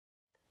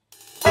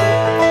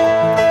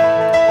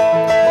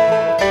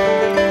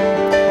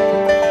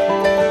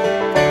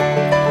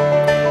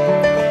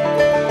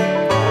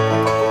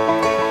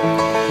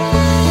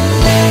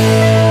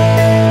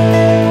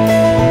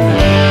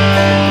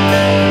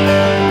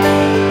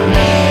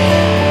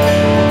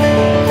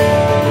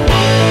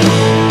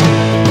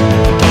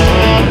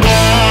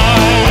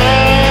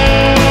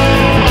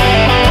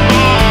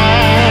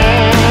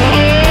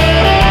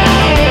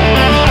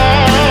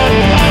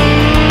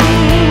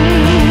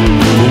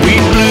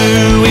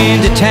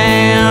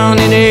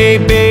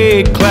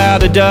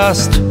the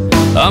dust,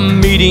 a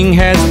meeting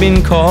has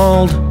been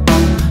called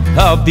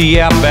of the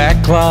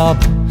Outback Club.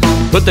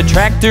 Put the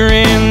tractor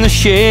in the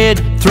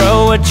shed,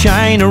 throw a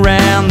chain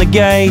around the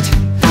gate.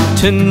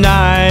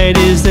 Tonight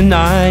is the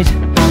night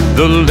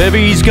the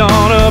levee's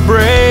gonna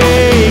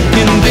break.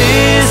 And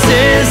this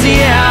is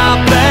the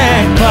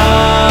Outback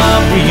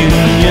Club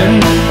reunion,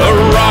 a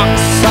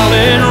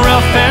rock-solid,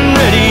 rough and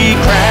ready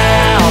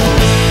crowd.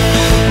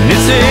 And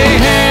it's a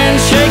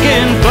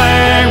handshaking,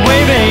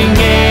 flag-waving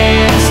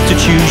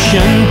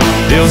institution.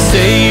 They'll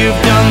say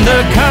you've done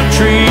the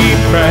country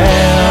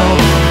proud.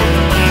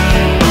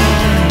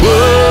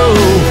 Whoa,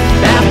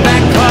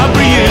 Outback Club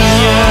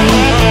reunion.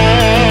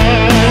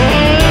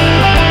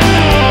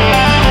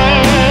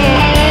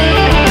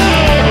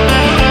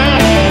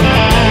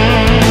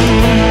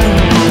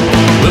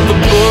 Well, the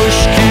bush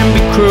can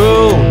be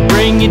cruel,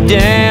 bring you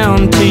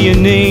down to your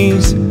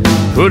knees,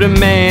 put a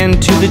man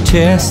to the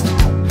test,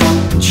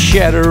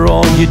 shatter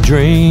all your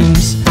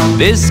dreams.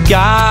 There's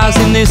guys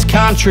in this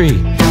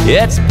country,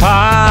 it's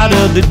part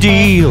of the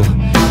deal.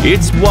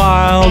 It's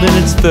wild and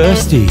it's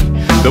thirsty,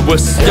 but we're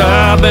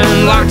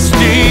stubborn like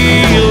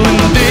steel.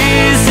 And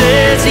this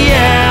is the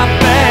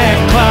Outback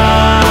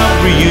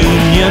Club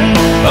reunion,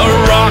 a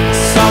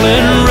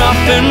rock-solid,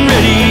 rough and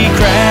ready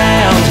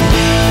crowd.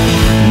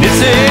 And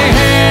it's a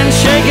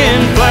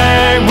handshaking,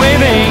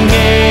 flag-waving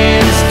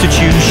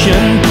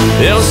institution.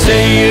 They'll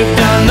say you've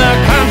done the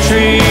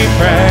country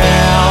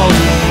proud.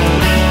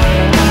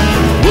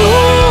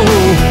 Whoa,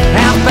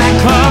 Outback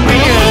Club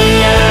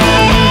reunion.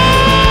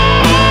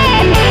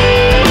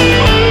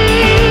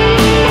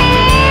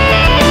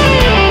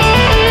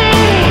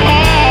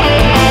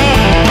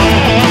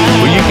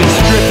 Well, you can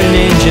strip an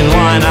engine,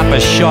 line up a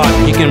shot,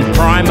 you can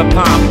prime a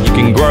pump, you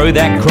can grow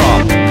that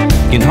crop,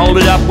 you can hold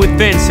it up with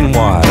fencing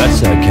wire,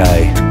 that's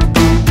okay.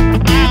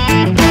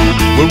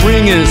 We're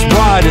ringers,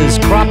 riders,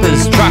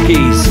 croppers,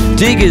 truckies,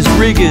 diggers,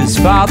 riggers,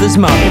 fathers,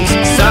 mothers,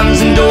 sons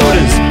and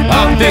daughters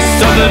of this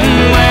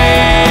southern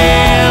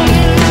land.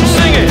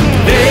 Sing it!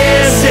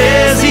 This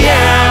is the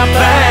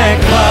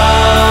Outback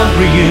Club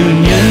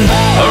reunion,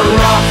 a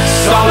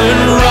rock-solid,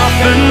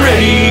 rough and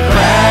ready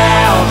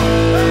crowd.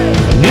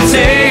 It's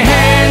a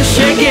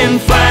handshaking,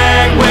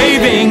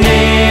 flag-waving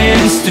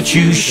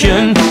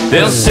institution.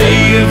 They'll say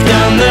you've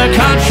done the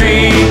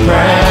country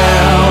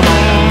proud.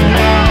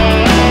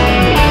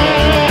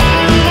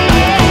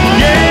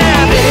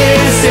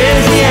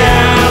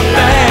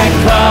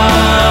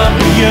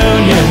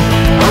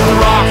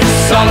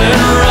 Solid,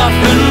 rough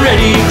and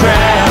ready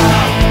crowd.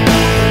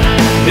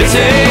 It's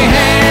a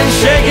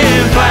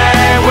handshaking,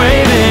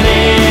 flag-waving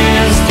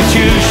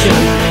institution.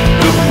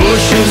 The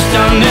bush has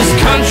done this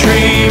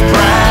country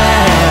proud.